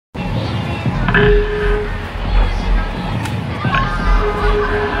Hello,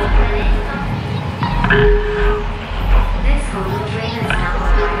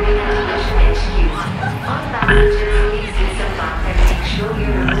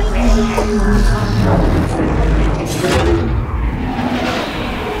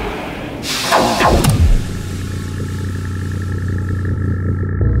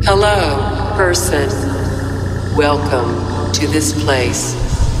 person. Welcome to this place.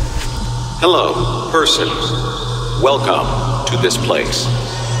 Hello, person. Welcome to this place.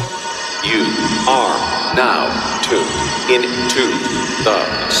 You are now tuned into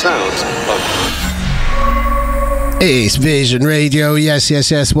the sounds of... It's Vision Radio. Yes.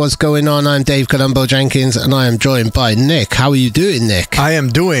 What's going on? I'm Dave Columbo Jenkins, and I am joined by Nick. How are you doing, Nick? I am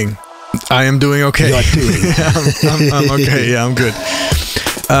doing okay. You're doing. I'm okay. Yeah, I'm good.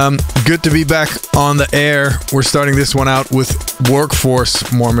 Good to be back on the air. We're starting this one out with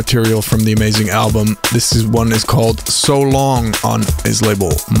Workforce, more material from the amazing album. This one is called So Long on his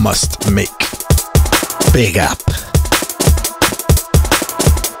label Must Make. Big up.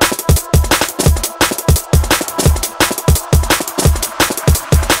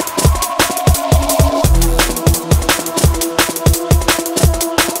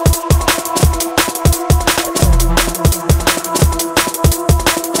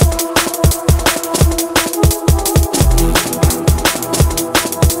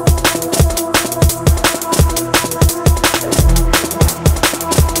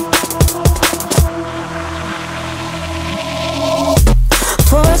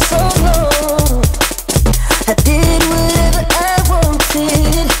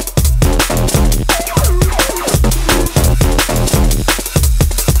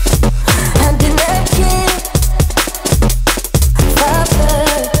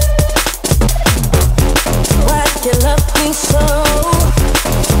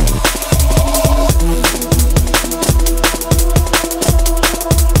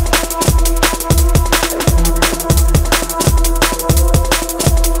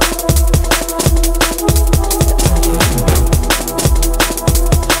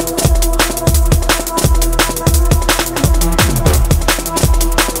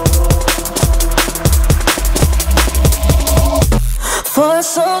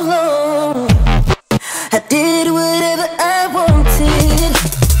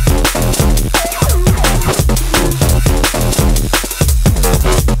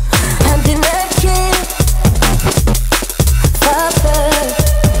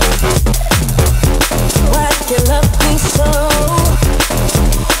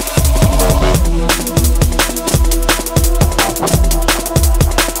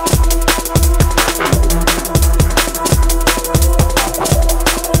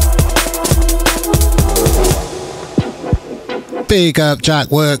 Big up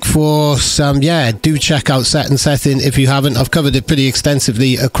Jack Workforce. Do check out Set and Setting if you haven't. I've covered it pretty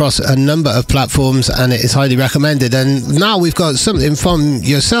extensively across a number of platforms, and it is highly recommended. And now we've got something from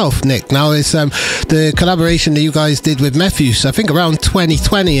yourself, Nick. Now it's the collaboration that you guys did with Mefuse, I think around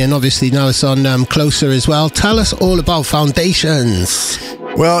 2020, and obviously now it's on Closer as well. Tell us all about Foundations.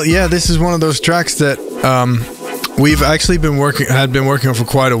 Well, yeah, this is one of those tracks that we've actually been working on for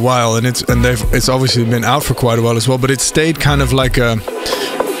quite a while, and it's obviously been out for quite a while as well. But it stayed kind of like a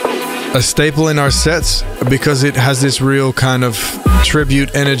staple in our sets because it has this real kind of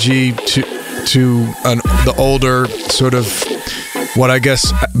tribute energy to the older sort of what I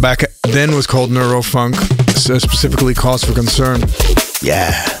guess back then was called neurofunk, so specifically Cause for Concern.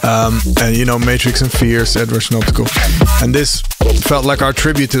 Yeah. And Matrix and Fierce, Edward Schnoptical, and this felt like our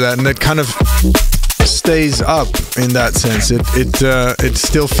tribute to that, and that kind of stays up in that sense. It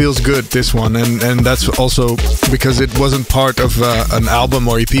still feels good, this one, and that's also because it wasn't part of an album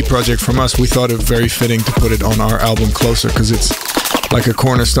or EP project from us. We thought it very fitting to put it on our album Closer because it's like a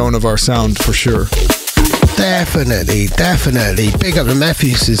cornerstone of our sound for sure. Definitely. Big up the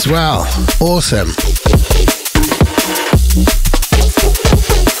Mefuse as well. Awesome.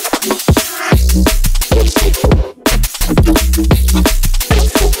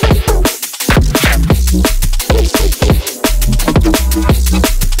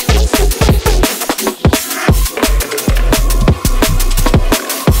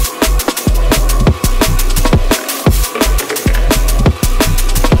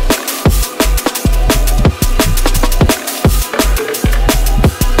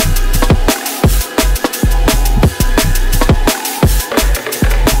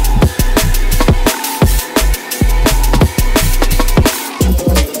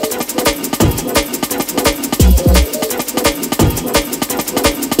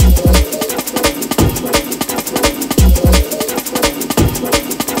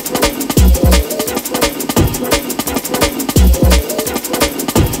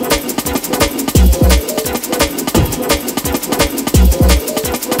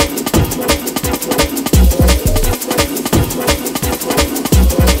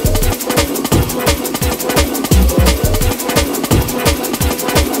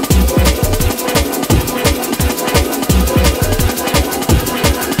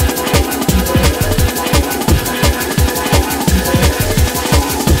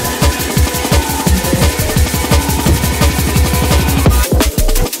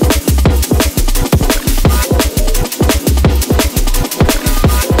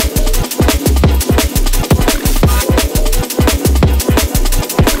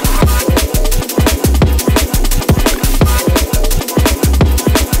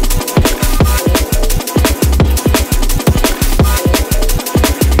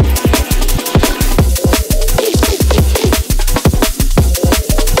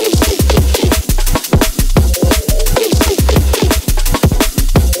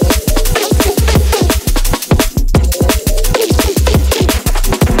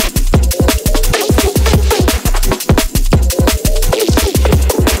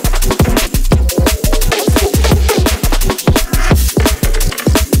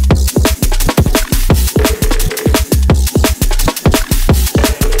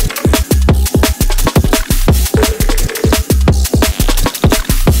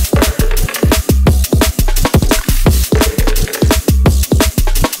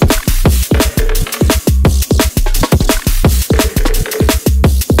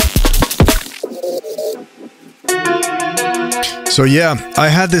 So yeah, I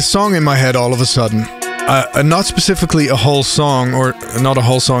had this song in my head all of a sudden. Not specifically a whole song, or not a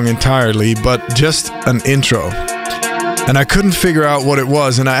whole song entirely, but just an intro. And I couldn't figure out what it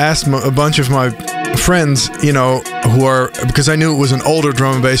was, and I asked a bunch of my friends, you know, who are, because I knew it was an older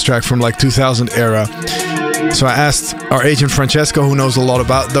drum and bass track from like 2000 era. So I asked our agent Francesco, who knows a lot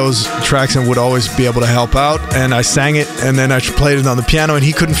about those tracks and would always be able to help out, and I sang it, and then I played it on the piano, and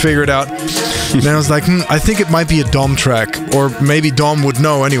he couldn't figure it out. And I was like, I think it might be a Dom track, or maybe Dom would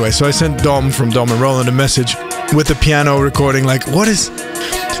know anyway. So I sent Dom from Dom and Roland a message with the piano recording, like, what is...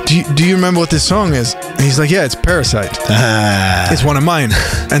 Do you remember what this song is? And he's like, yeah, it's Parasite. It's one of mine.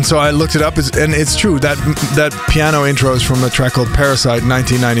 And so I looked it up, and it's true. That piano intro is from a track called Parasite,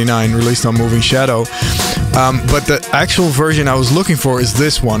 1999, released on Moving Shadow. But the actual version I was looking for is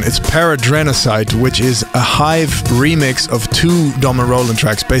this one. It's Paradrenocite, which is a Hive remix of 2 Dom and Roland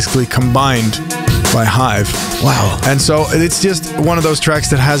tracks, basically combined by Hive. Wow. And so it's just one of those tracks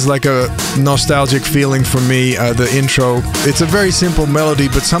that has like a nostalgic feeling for me. The intro, it's a very simple melody,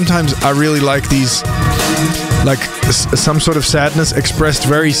 but sometimes I really like these, like some sort of sadness expressed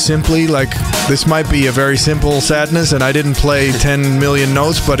very simply. Like, this might be a very simple sadness, and I didn't play 10 million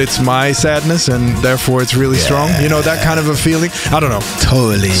notes, but it's my sadness, and therefore it's really strong. You know, that kind of a feeling. I don't know.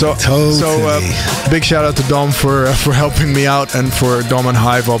 Totally. So big shout out to Dom for helping me out, and for Dom and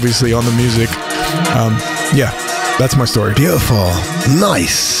Hive obviously on the music. Yeah, that's my story. Beautiful.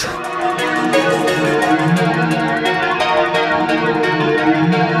 Nice.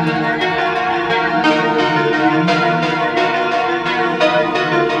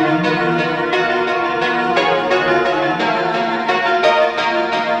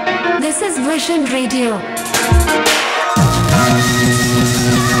 This is Vision Radio.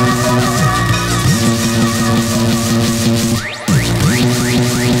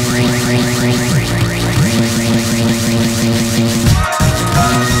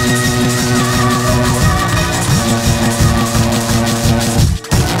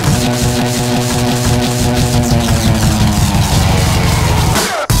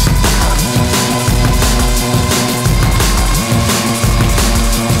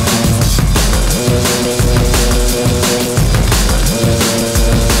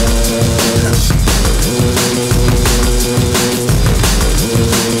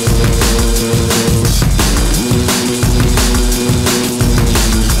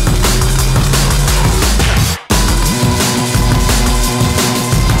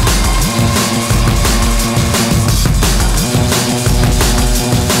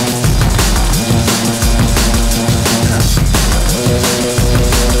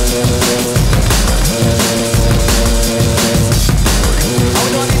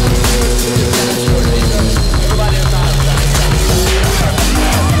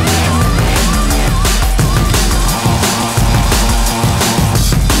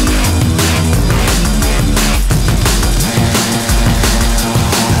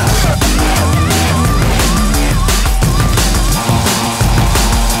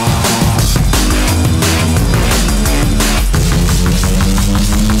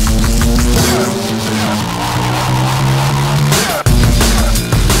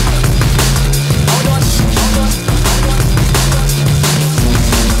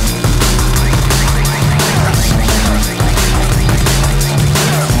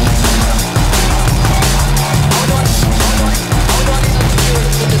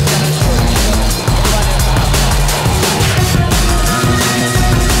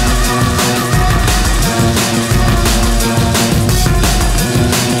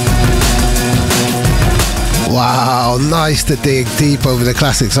 Wow, nice to dig deep over the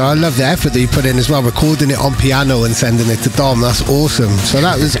classics. I love the effort that you put in as well, recording it on piano and sending it to Dom. That's awesome. So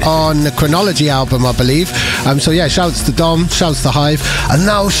that was on the Chronology album, I believe. So yeah, shouts to Dom, shouts to Hive, and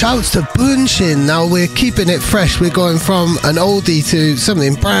now shouts to Bunshin. Now we're keeping it fresh. We're going from an oldie to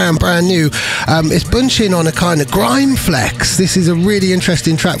something brand new. It's Bunshin on a kind of grime flex. This is a really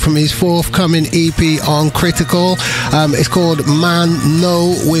interesting track from his forthcoming EP on Critical. It's called Man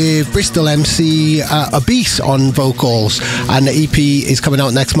No, with Bristol MC Abyss on vocals, and the EP is coming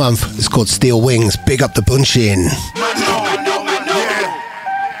out next month. It's called Steel Wings. Big up the Bunshin.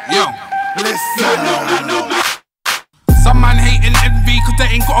 Yo, listen. Some man hate and envy, 'cause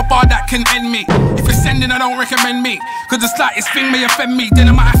they ain't got a bar that can end me. If you're sending, I don't recommend me, cause the slightest thing may offend me. Then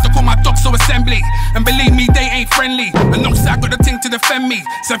I might have to call my dogs to assembly. And believe me, they ain't friendly. And no side got a thing to defend me.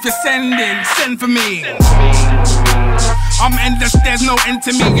 So if you're sending, send for me. I'm endless, there's no end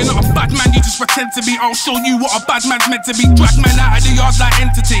to me. You're not a bad man, you just pretend to be. I'll show you what a bad man's meant to be. Drag man out of the yard like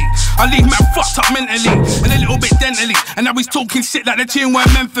entity. I leave man fucked up mentally and a little bit dentally. And now he's talking shit like the tune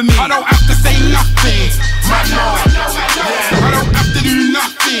weren't meant for me. I don't have to say nothing, man, no. I don't have to do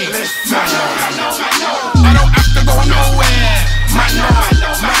nothing, man, no. I don't have to go nowhere, man, no.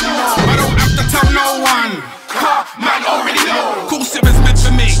 I don't have to tell no one, man already know. Course it was meant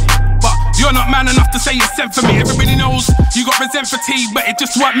for me, but you're not man enough to say it's sent for me. Everybody knows you got resent for tea, but it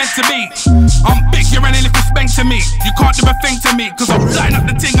just weren't meant to be. I'm big, you're any little spank to me. You can't do a thing to me, cause I'll line up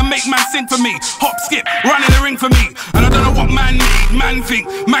the ting and make man sing for me. Hop, skip, run in the ring for me. And I don't know what man need, man think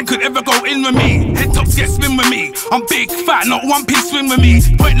man could ever go in with me. Head tops get spin with me. I'm big, fat, not one piece swing with me.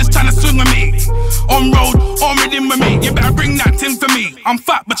 Pointless trying to swing with me. On road, on rhythm with me. You better bring that tin for me. I'm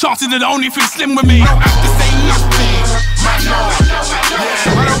fat, but chances are the only thing slim with me. I don't have to say nothing, man, no.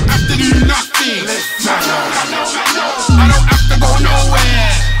 I don't have to do nothing, man, no. I don't have to go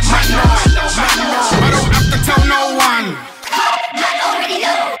nowhere, man, no. I don't have to tell no one.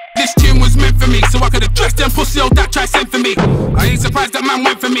 This tune was meant for me, so I could address them pussy old that try sent for me. I ain't surprised that man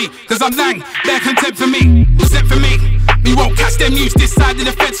went for me, cause I'm lang, they're content for me. Who's sent for me? Me won't catch them use this side of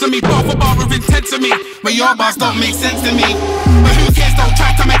the fence for me. Bar for bar with intent to me, but your bars don't make sense to me. But who cares, don't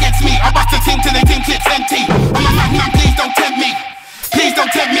try to come against me. I bust a thing till the thing clips empty. I'm a madman, please don't tempt me. Please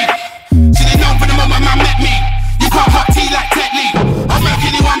don't tempt me. Should've known from the moment man met me. You can't hot tea like Tetley. I'll make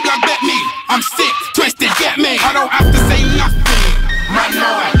anyone blood bet me. I'm sick, twisted, get me. I don't have to say nothing, man, no.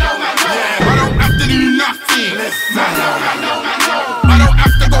 I don't have to do nothing, man, no. I don't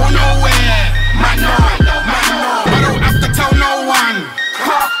have to go nowhere, man, no. I don't have to tell no one,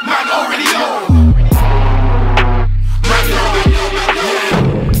 man already know. Man, no.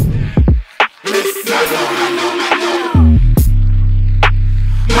 Listen,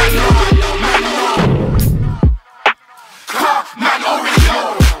 man, already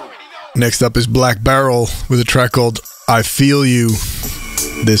know. Next up is Black Barrel with a track called I Feel You.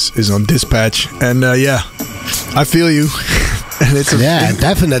 This is on Dispatch, and yeah, I feel you. And it's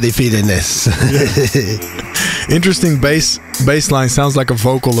definitely feeling this. Yeah. Interesting bass line, sounds like a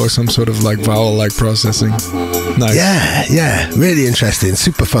vocal or some sort of like vowel-like processing. Nice. Yeah, really interesting,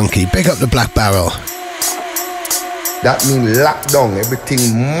 super funky. Big up the Black Barrel. That means lock down,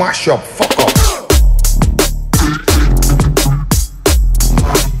 everything mash up, fuck up.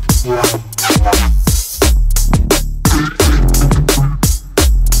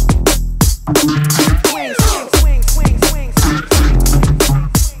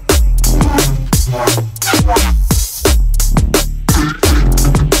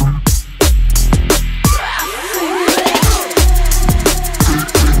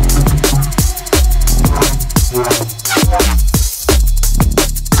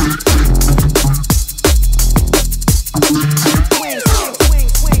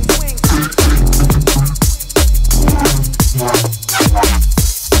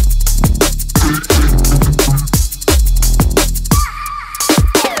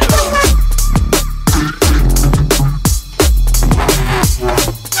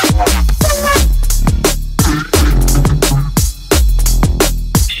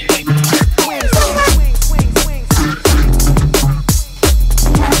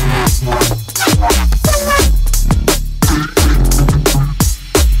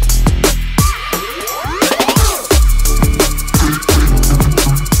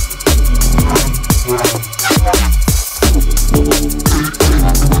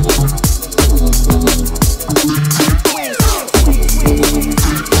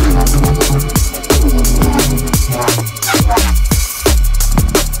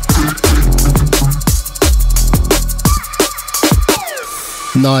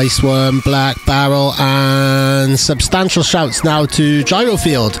 Nice one, Black Barrel, and substantial shouts now to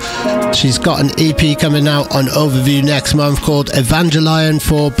Gyrofield. She's got an EP coming out on Overview next month called Evangelion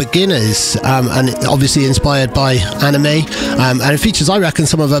for Beginners, and obviously inspired by anime, and it features, I reckon,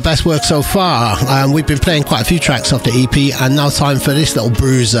 some of her best work so far. We've been playing quite a few tracks off the EP, and now time for this little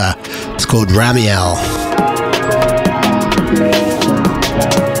bruiser. It's called Ramiel.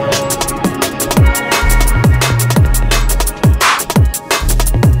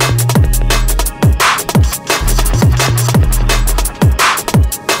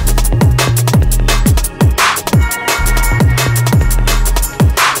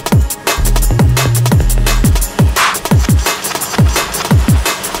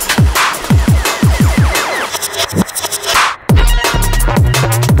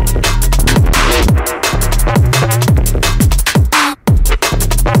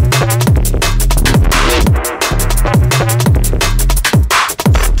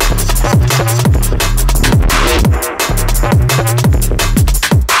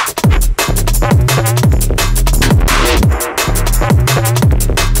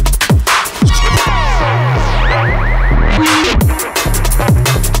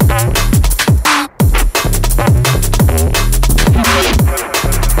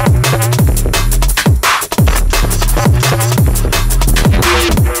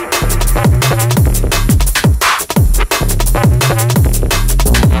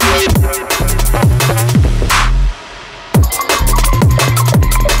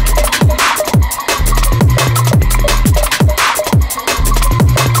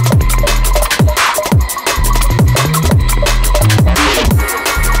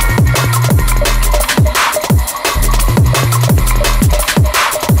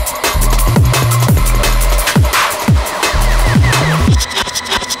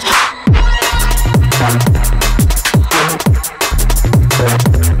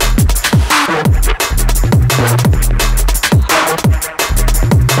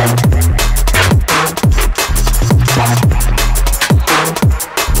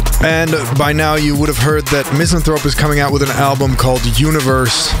 And by now you would have heard that Misanthrope is coming out with an album called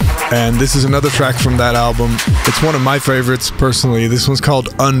Universe, and this is another track from that album. It's one of my favorites personally. This one's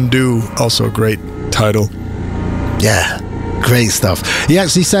called Undo, also a great title. Yeah, great stuff. He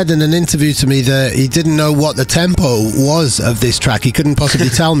actually said in an interview to me that he didn't know what the tempo was of this track. He couldn't possibly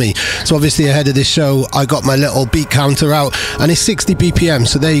tell me. So obviously ahead of this show, I got my little beat counter out, and it's 60 BPM.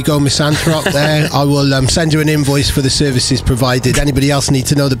 So there you go, Misanthrope there. I will send you an invoice for the services provided. Anybody else need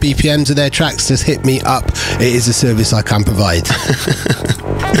to know the BPMs of their tracks, just hit me up. It is a service I can provide.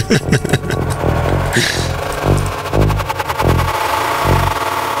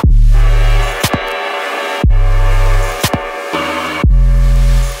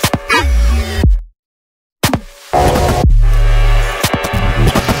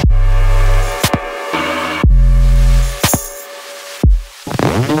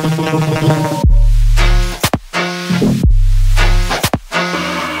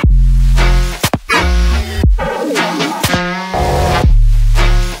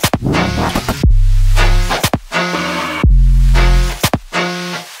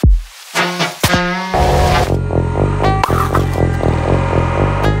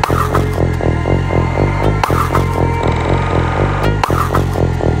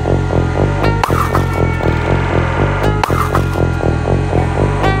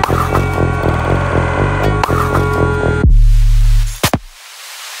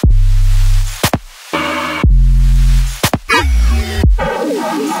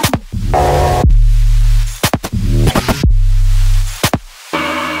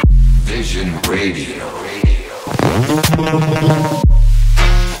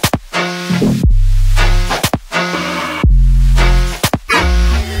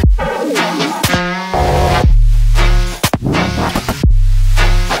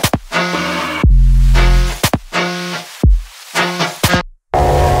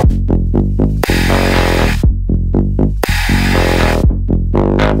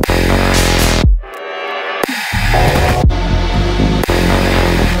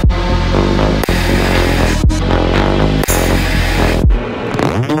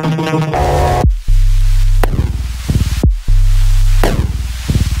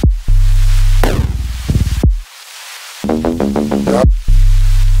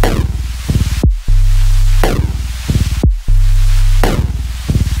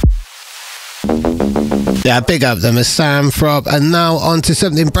 Yeah, big up them as Sam Frop. And now on to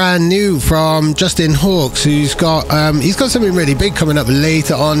something brand new from Justin Hawkes, who's got he's got something really big coming up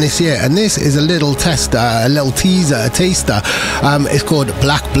later on this year, and this is a little tester, a little teaser, a taster. It's called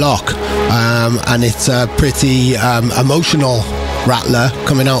Black Block, and it's a pretty emotional rattler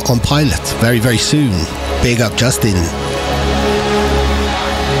coming out on Pilot very, very soon. Big up Justin.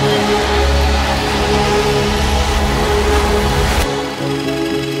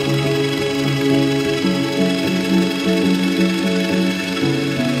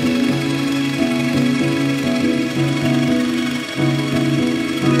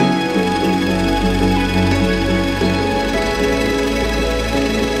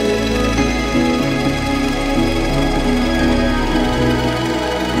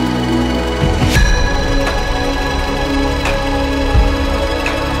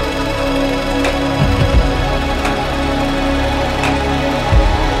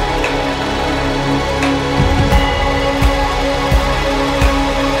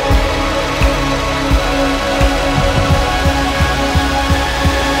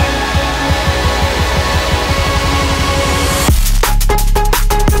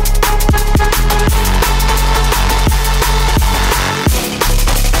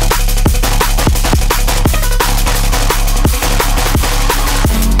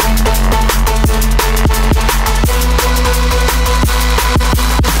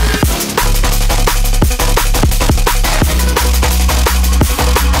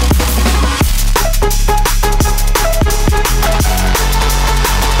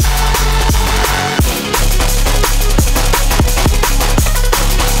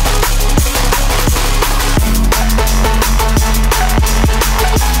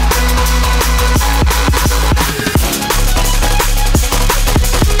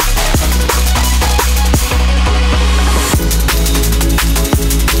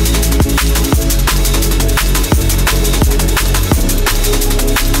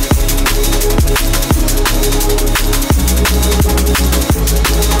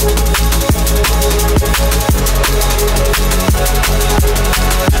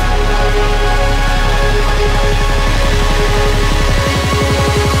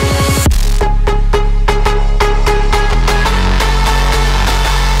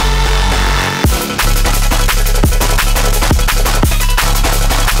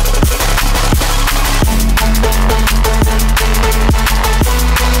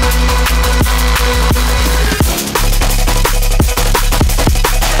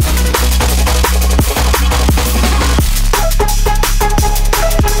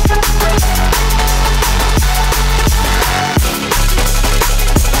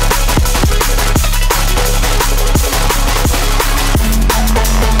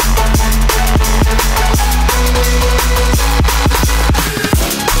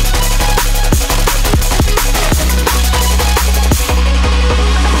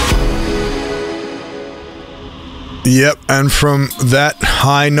 Yep, and from that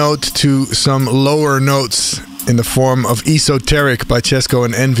high note to some lower notes in the form of Esoteric by Chesco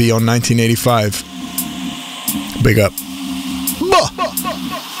and Envy on 1985. Big up.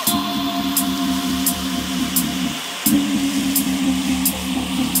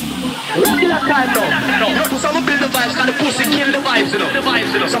 Regular time now. No, so I'ma build the vibes, cause the pussy kill the vibes, you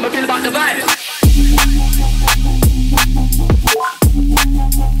know. So I'ma build back the vibes.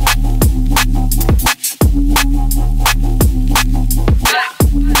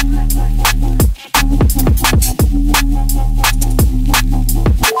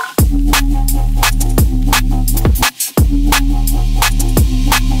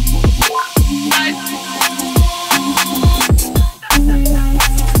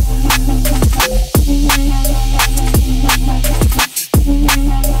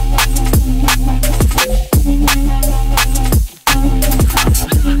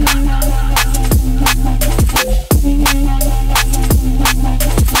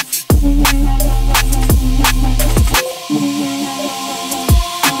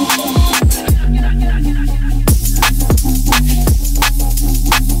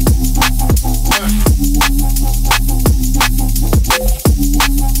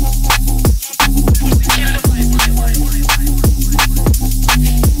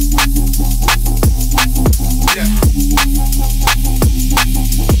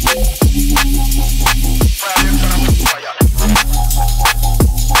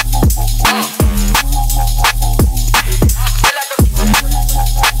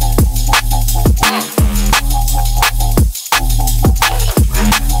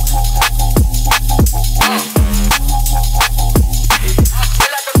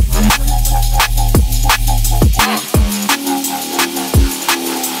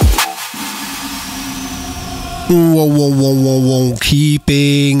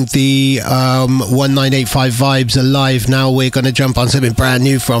 Keeping the 1985 vibes alive. Now we're going to jump on something brand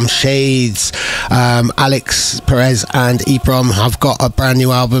new from Shades. Alex Perez and Eprom have got a brand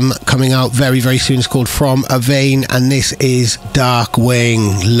new album coming out very, very soon. It's called From a Vein, and this is Dark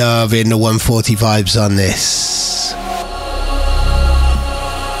Wing. Loving the 140 vibes on this.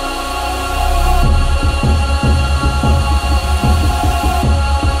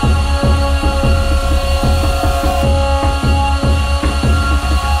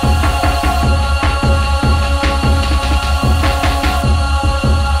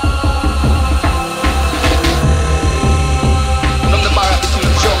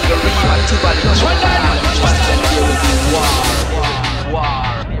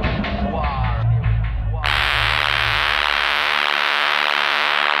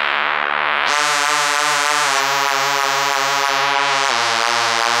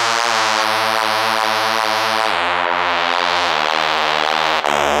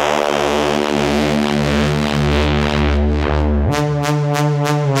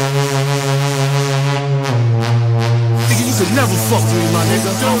 Never fuck with me, my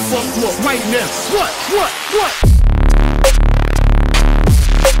nigga. Don't fuck what right now. What? Yeah, what?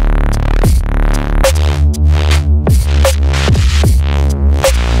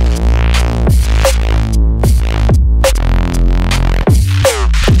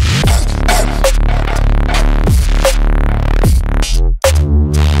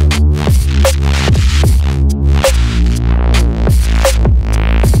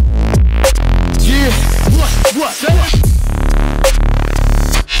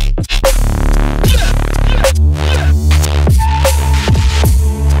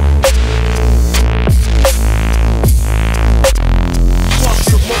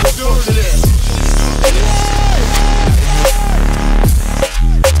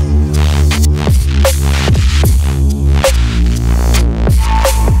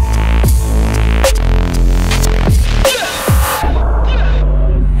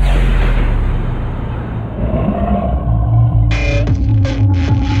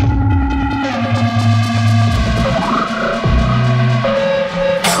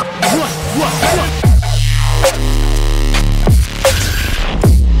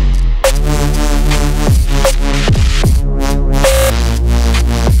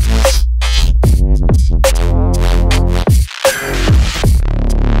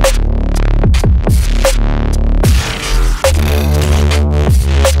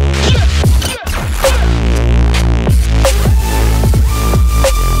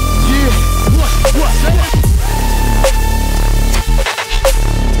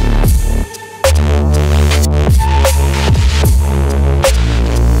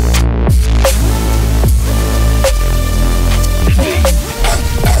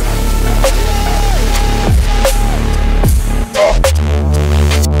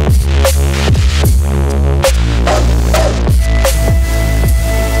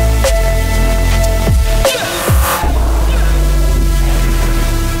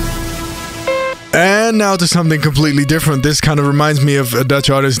 now to something completely different. This kind of reminds me of a Dutch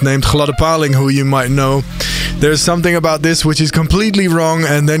artist named Gladde Paling, who you might know. There's something about this which is completely wrong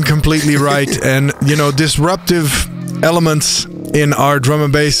and then completely right. And, you know, disruptive elements in our drum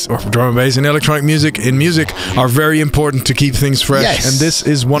and bass in electronic music, are very important to keep things fresh. Yes. And this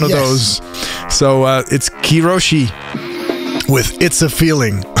is one of those. So it's Kiroshi with It's a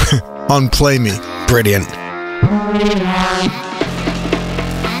Feeling on Play Me. Brilliant.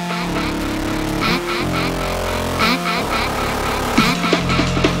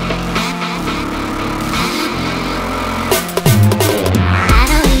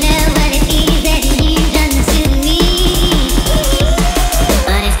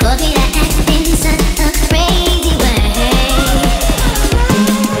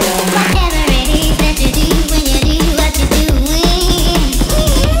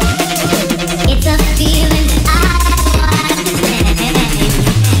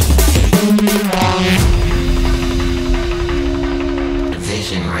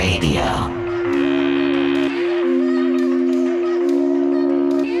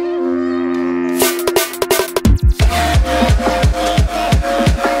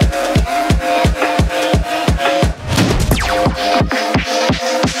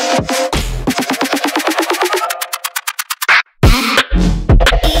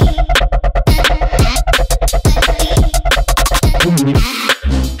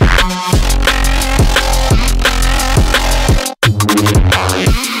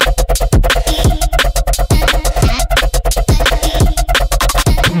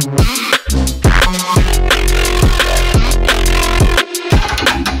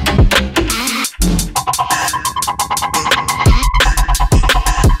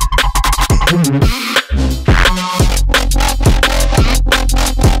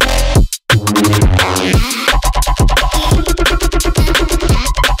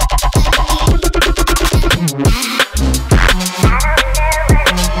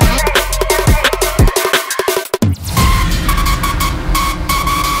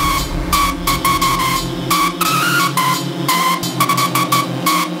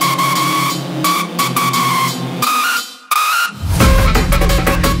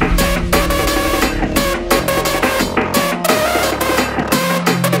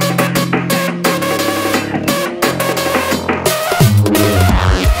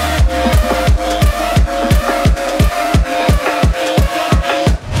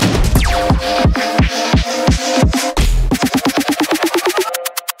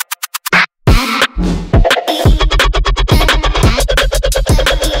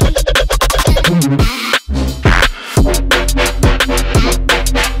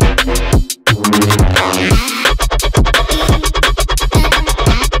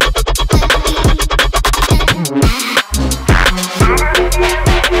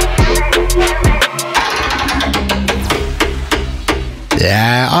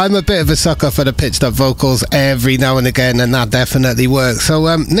 I'm a bit of a sucker for the pitched up vocals every now and again, and that definitely works.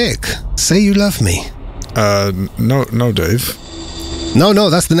 So, Nick, say you love me. No, Dave. No,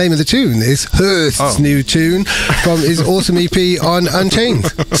 that's the name of the tune. It's Hurst's new tune from his awesome EP on Unchained.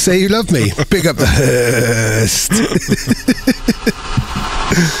 Say you love me. Big up the Hurst.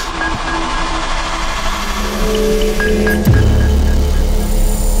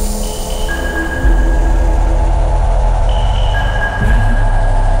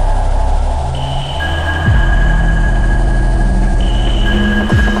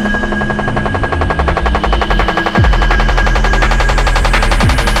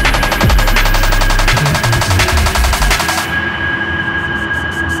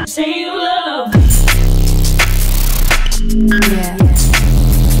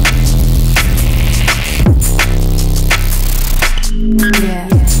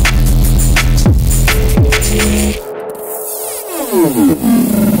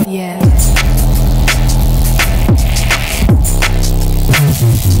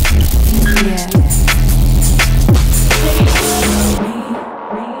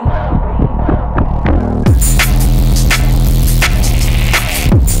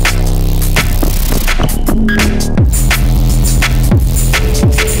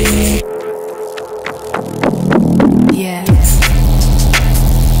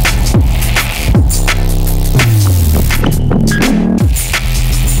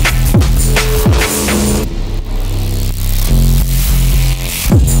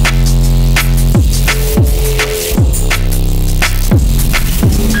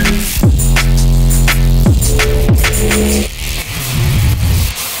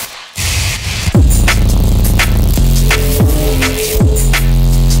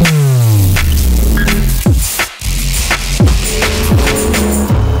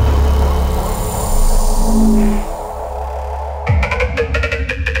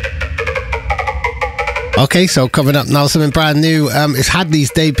 Okay, so coming up now, something brand new. It's Hadley's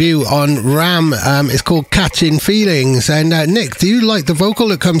debut on Ram. It's called Catching Feelings. And Nick, do you like the vocal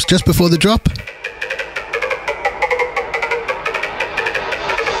that comes just before the drop?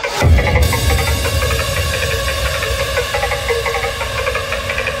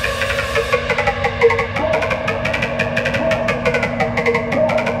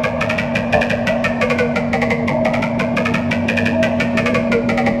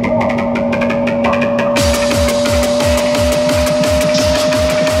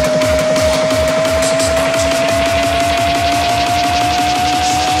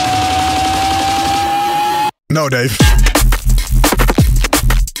 No, Dave.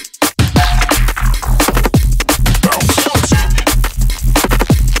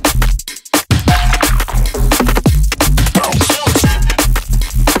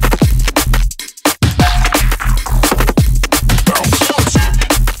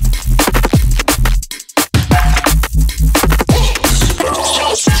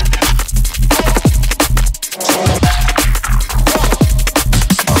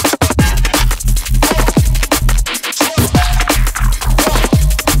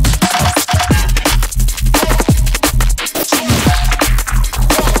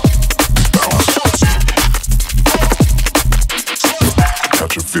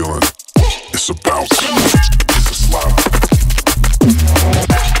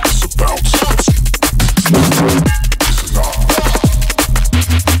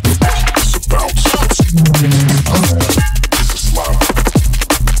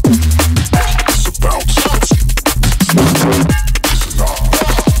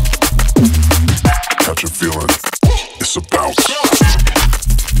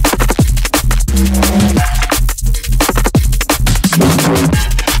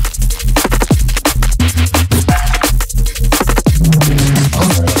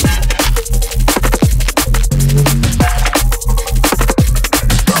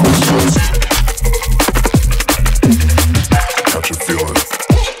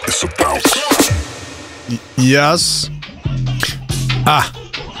 Yes.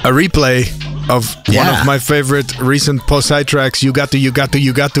 A replay of one of my favorite recent post-side tracks, You Got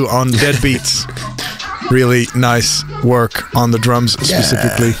To on Dead Beats. Really nice work on the drums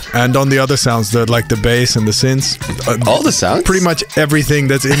specifically, and on the other sounds, like the bass and the synths. All the sounds? Pretty much everything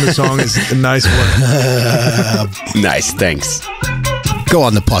that's in the song is a nice work. Nice, thanks. Go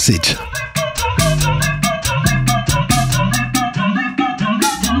on the passage.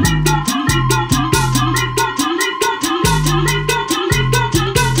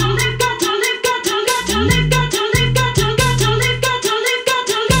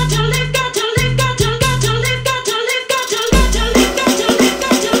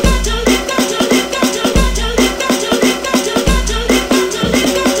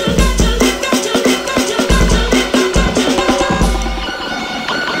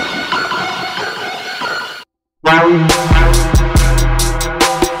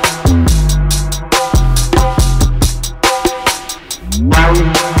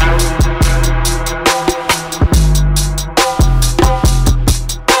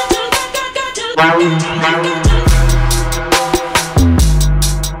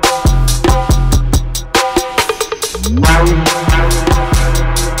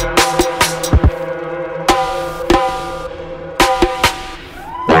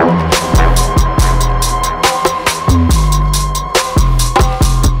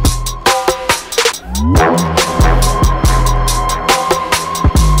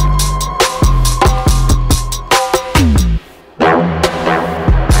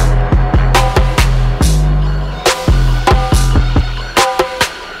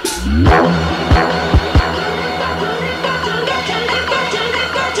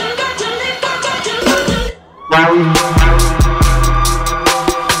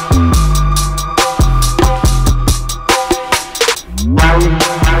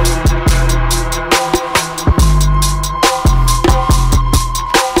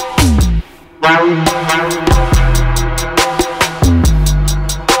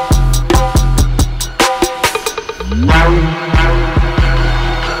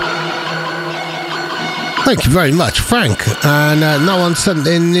 Thank you very much, Frank. And now on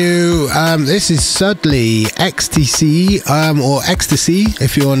something new. This is Sudley XTC, or Ecstasy,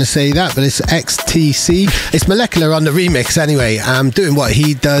 if you want to say that, but it's XTC. It's Molecular on the remix anyway. Doing what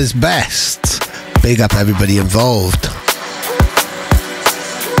he does best. Big up everybody involved.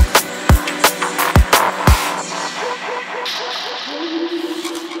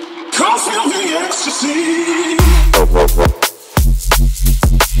 Come feel the ecstasy.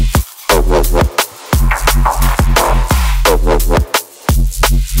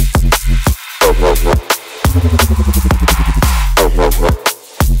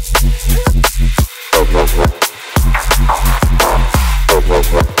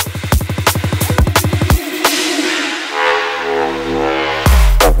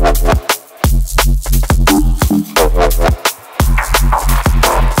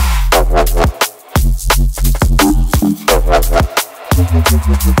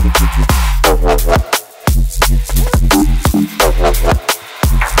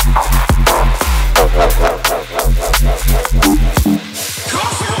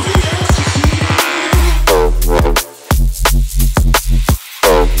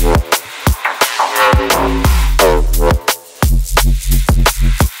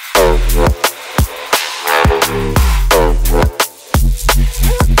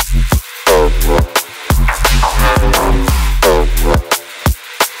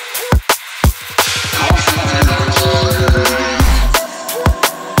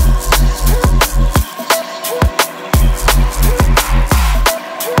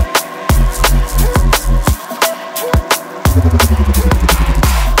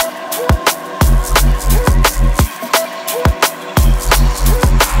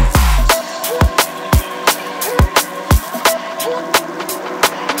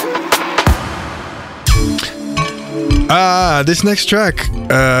 This next track,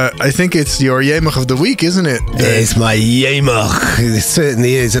 I think it's your Yemach of the week, isn't it? It's my Yemach. It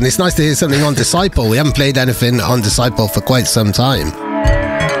certainly is. And it's nice to hear something on Disciple. We haven't played anything on Disciple for quite some time.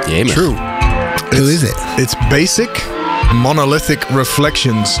 Yemach. True. Who is it? It's Basic Monolithic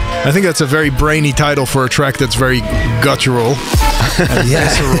Reflections. I think that's a very brainy title for a track that's very guttural and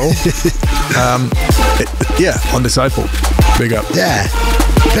visceral. Yeah, on Disciple. Big up. Yeah.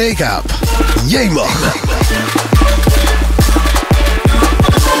 Big up. Yemach.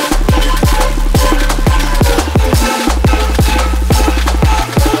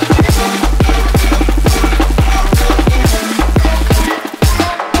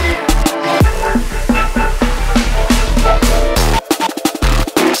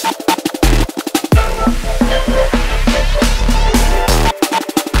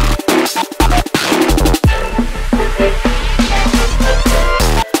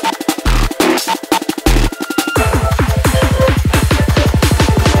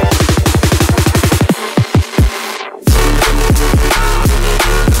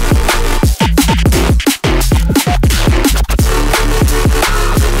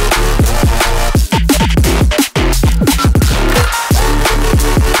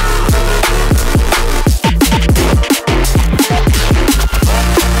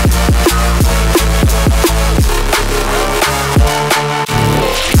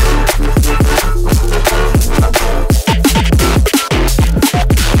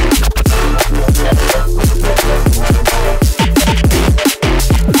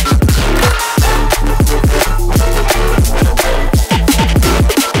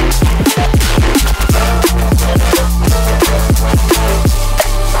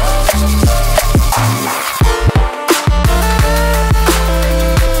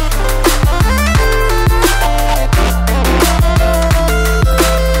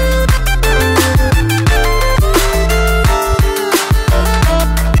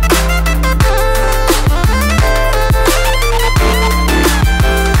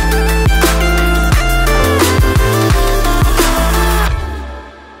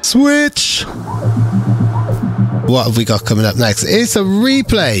 Switch. What have we got coming up next? It's a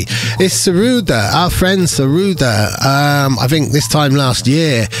replay. It's Saruda, our friend Saruda. I think this time last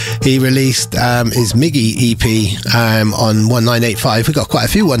year he released his Miggy EP on 1985. We got quite a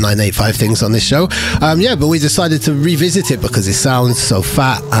few 1985 things on this show. Yeah, but we decided to revisit it because it sounds so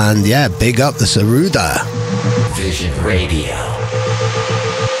fat. And yeah, big up the Saruda. Vision Radio.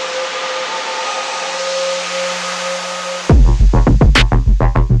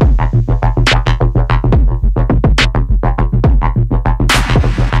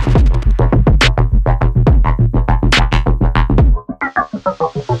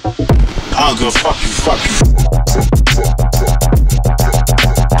 Fuck you, fuck you.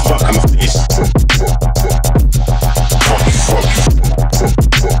 Fuck you, face. Fuck you, fuck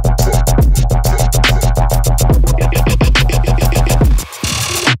you.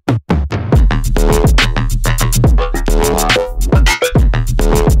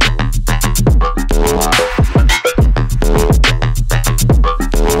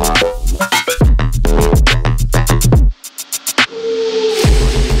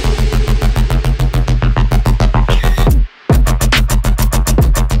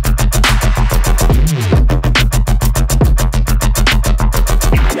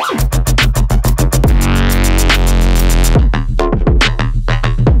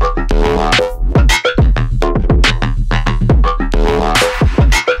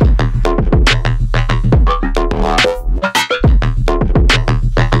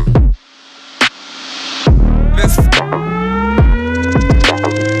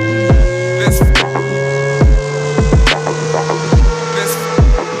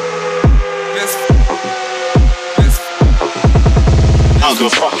 go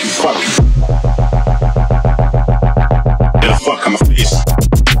fuck you, fuck you. Get the fuck on my face.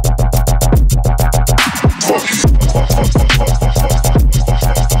 Fuck you.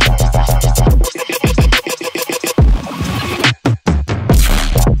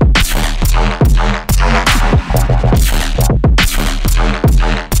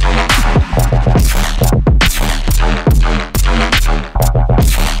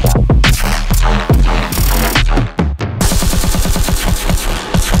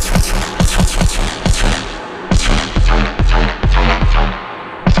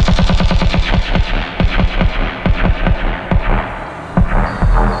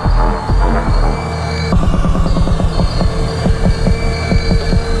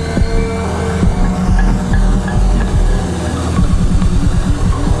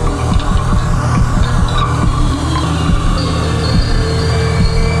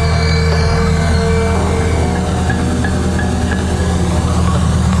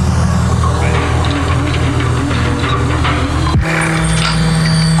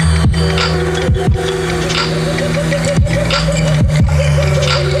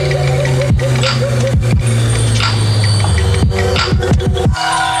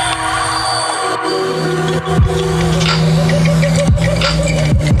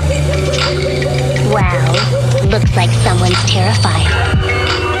 Looks like someone's terrified.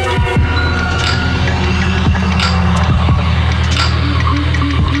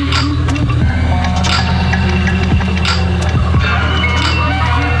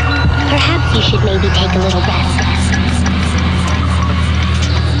 Perhaps you should maybe take a little rest.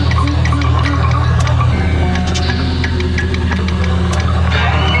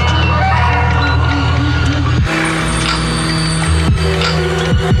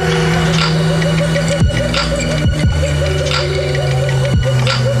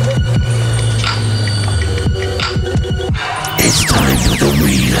 It's time for the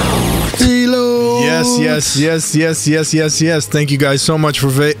reload. Yes. Thank you guys so much for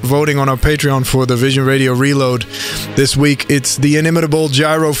voting on our Patreon for the Vision Radio Reload. This week, it's the inimitable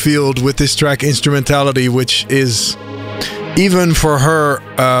Gyro Field with this track Instrumentality, which is, even for her,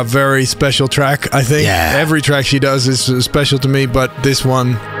 a very special track, I think. Yeah. Every track she does is special to me, but this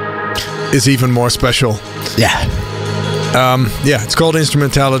one is even more special. Yeah. It's called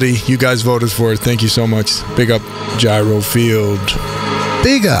Instrumentality. You guys voted for it. Thank you so much. Big up Gyro Field.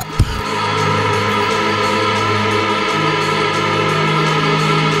 Big up.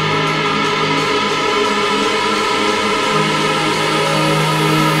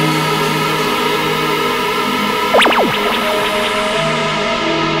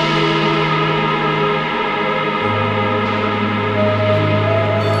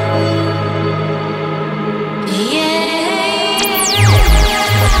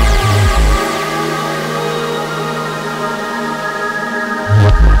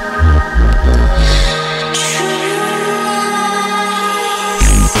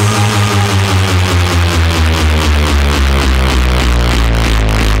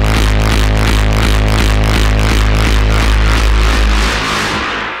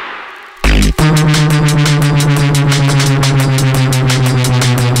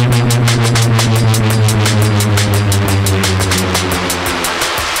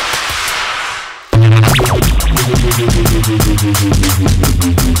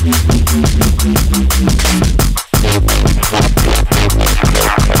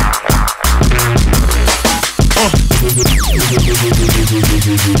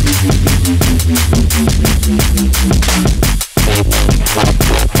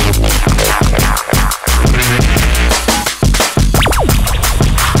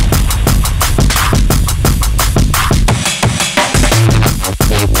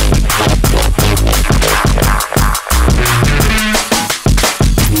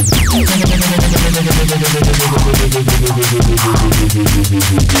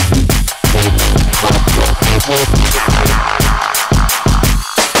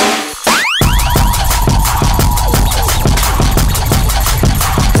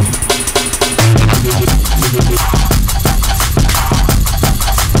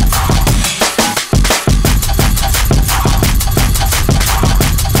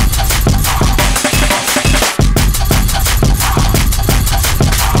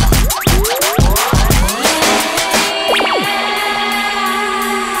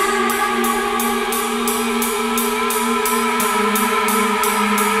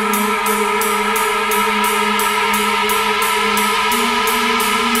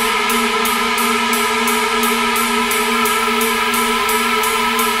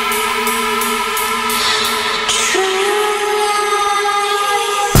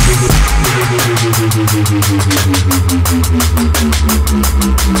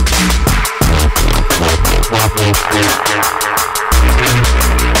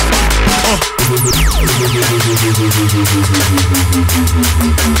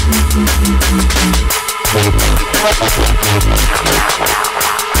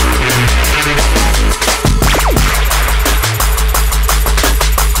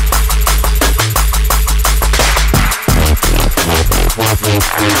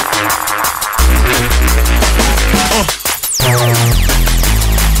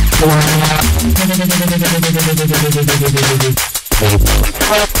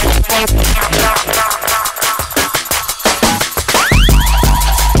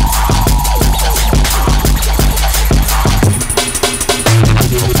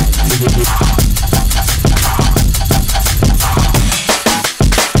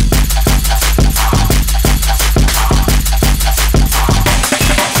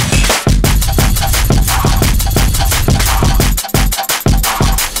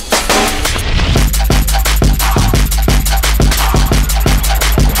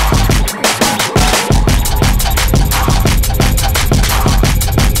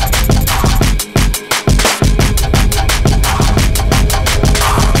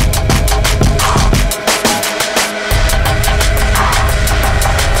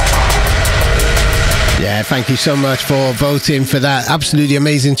 Thank you so much for voting for that absolutely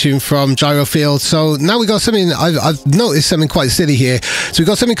amazing tune from Gyrofield. So now we got something, I've noticed something quite silly here. So we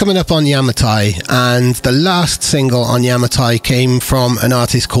got something coming up on Yamatai, and the last single on Yamatai came from an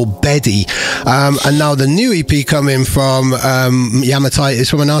artist called Beddy. And now the new EP coming from Yamatai is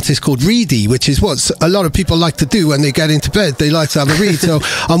from an artist called Reedy, which is what a lot of people like to do when they get into bed. They like to have a read. So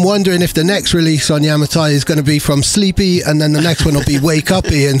I'm wondering if the next release on Yamatai is going to be from Sleepy, and then the next one will be Wake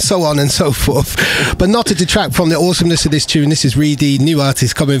Uppy, and so on and so forth. But not to detract from the awesomeness of this tune. This is Reedy, new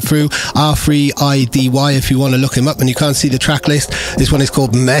artist coming through, R3IDY if you want to look him up and you can't see the track list. This one is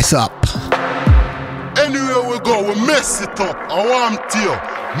called Mess Up. Anywhere we go, we mess it up. I want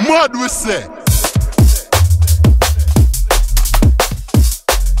to. Mud we say.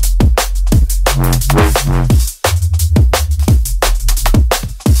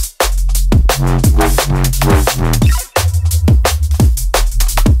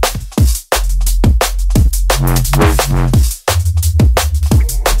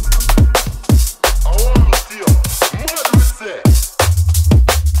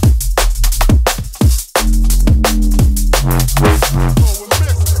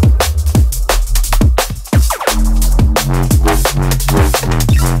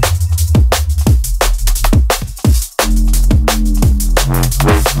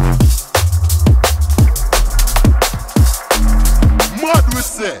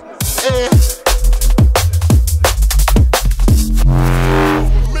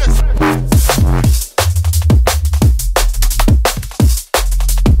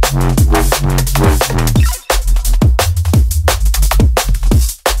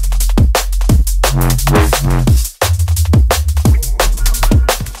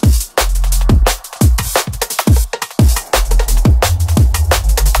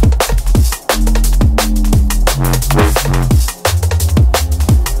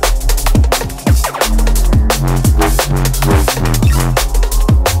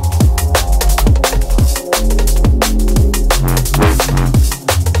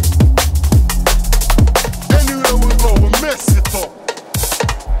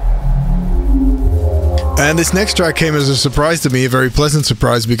 And this next track came as a surprise to me, a very pleasant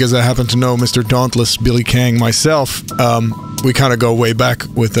surprise, because I happen to know Mr. Dauntless Billy Kang myself. We kind of go way back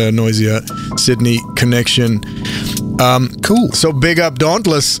with the Noisia Sydney connection. Cool. So big up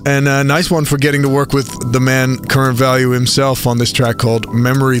Dauntless, and a nice one for getting to work with the man Current Value himself on this track called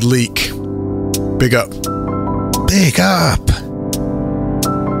Memory Leak. Big up. Big up.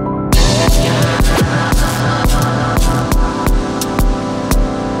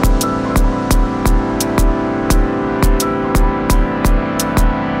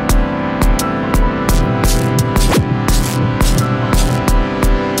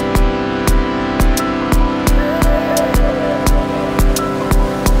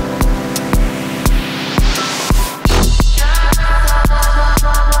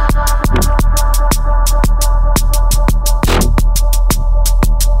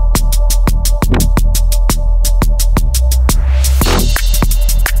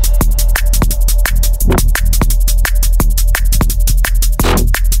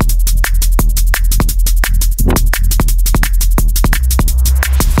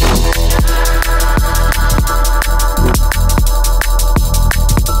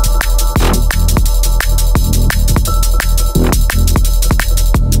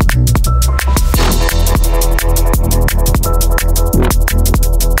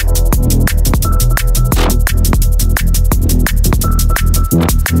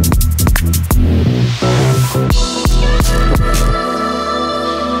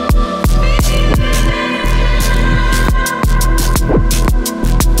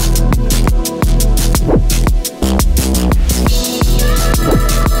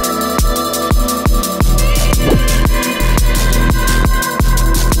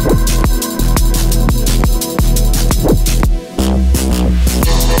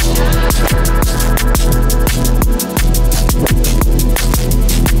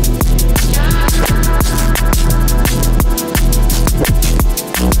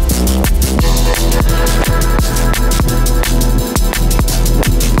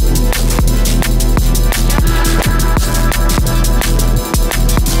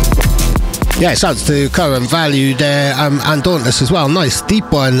 Yeah, shouts to Current Value there, and Dauntless as well. Nice,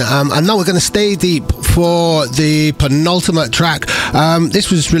 deep one. And now we're going to stay deep for the penultimate track.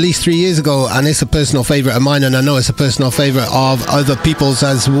 This was released 3 years ago, and it's a personal favourite of mine, and I know it's a personal favourite of other people's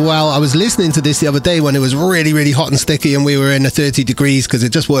as well. I was listening to this the other day when it was really, really hot and sticky, and we were in the 30 degrees because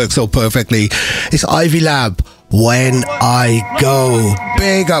it just works so perfectly. It's Ivy Lab, When I Go.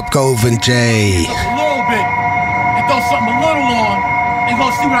 Big up Govan J. A little bit, and throw something a little on, and go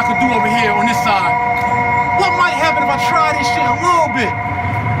see what I can do over here on this side. What might happen if I try this shit a little bit?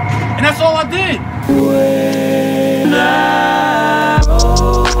 And that's all I did. When I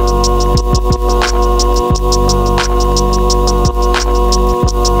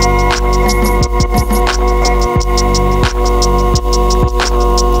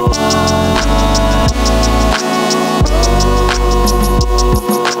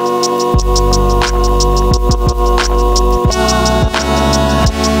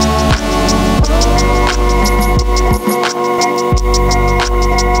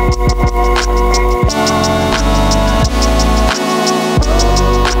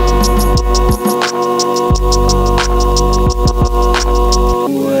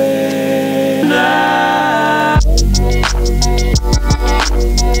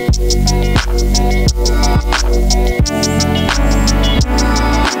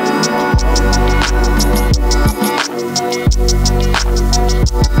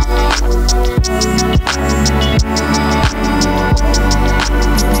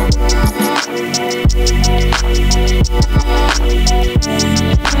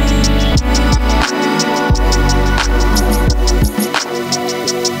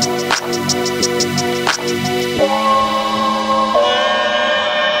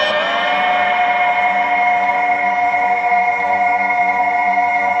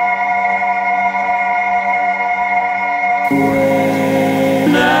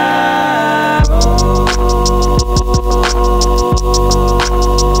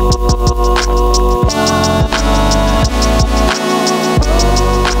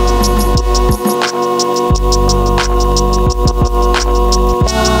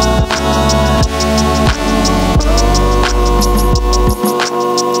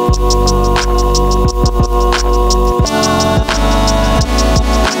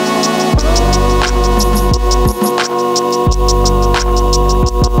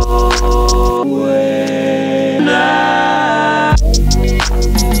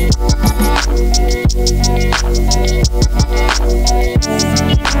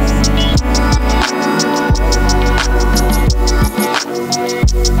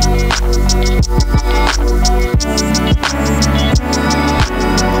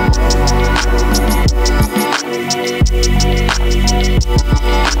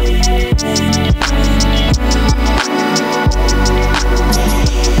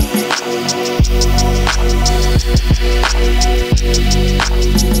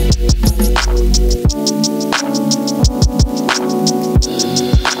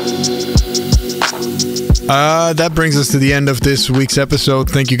That brings us to the end of this week's episode.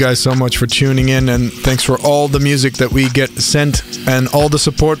 Thank you guys so much for tuning in, and thanks for all the music that we get sent and all the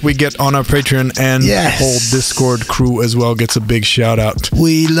support we get on our Patreon, and the whole Discord crew as well gets a big shout out.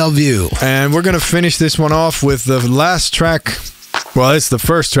 We love you. And we're going to finish this one off with the last track. Well, it's the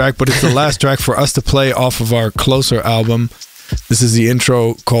first track, but it's the last track for us to play off of our Closer album. This is the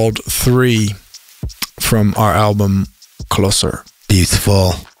intro called 3 from our album Closer.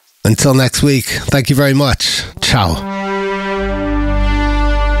 Beautiful. Until next week, thank you very much. Ciao.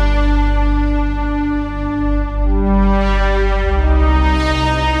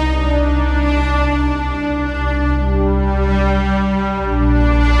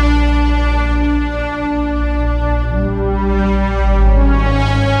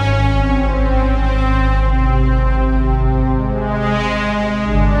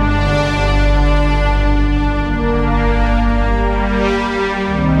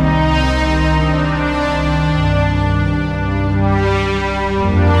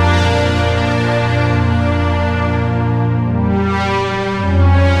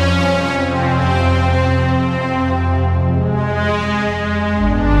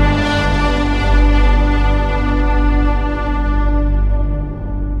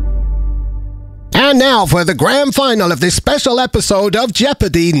 And now for the grand final of this special episode of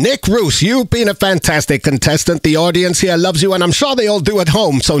Jeopardy! Nick Roos, you've been a fantastic contestant. The audience here loves you, and I'm sure they all do at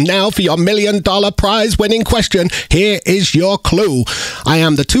home. So now for your $1 million prize-winning question, here is your clue. I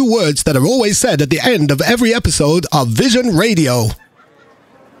am the two words that are always said at the end of every episode of Vision Radio.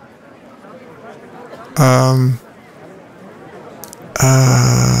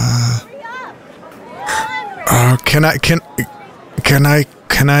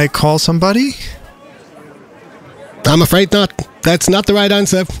 Can I call somebody? I'm afraid not. That's not the right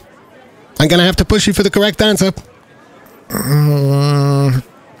answer. I'm going to have to push you for the correct answer.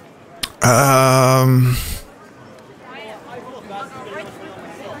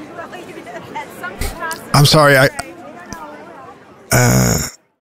 I'm sorry.